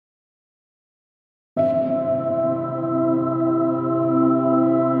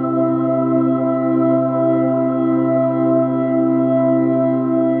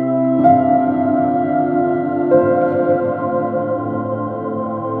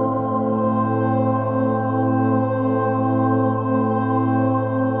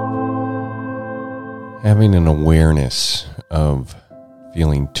having an awareness of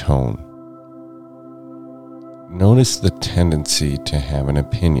feeling tone. Notice the tendency to have an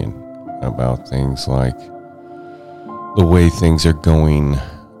opinion about things like the way things are going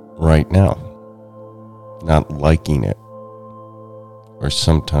right now, not liking it, or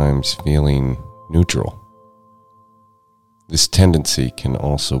sometimes feeling neutral. This tendency can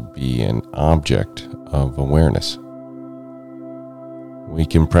also be an object of awareness. We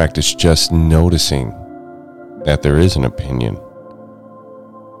can practice just noticing that there is an opinion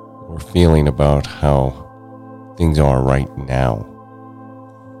or feeling about how things are right now.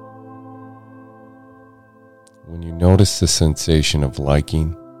 When you notice the sensation of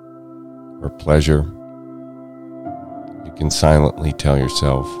liking or pleasure, you can silently tell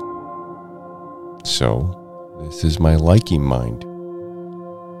yourself, "So, this is my liking mind,"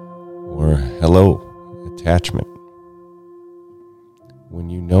 or "Hello, attachment." When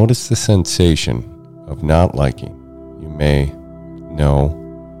you notice the sensation of not liking, you may know,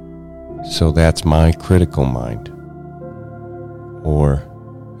 "So that's my critical mind," or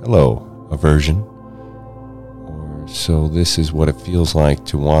 "Hello, aversion," or "So this is what it feels like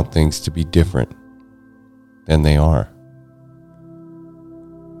to want things to be different than they are."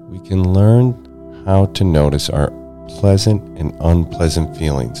 We can learn how to notice our pleasant and unpleasant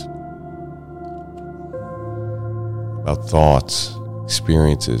feelings about thoughts,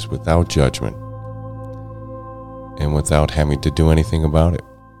 experiences without judgment and without having to do anything about it.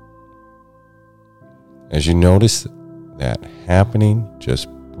 As you notice that happening, just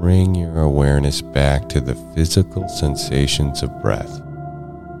bring your awareness back to the physical sensations of breath,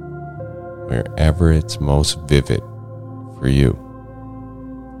 wherever it's most vivid for you.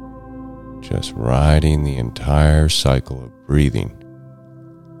 Just riding the entire cycle of breathing,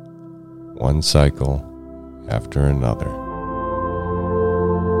 one cycle after another.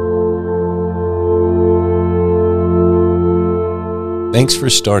 Thanks for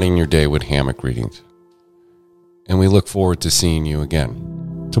starting your day with hammock readings, and we look forward to seeing you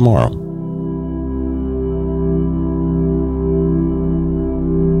again tomorrow.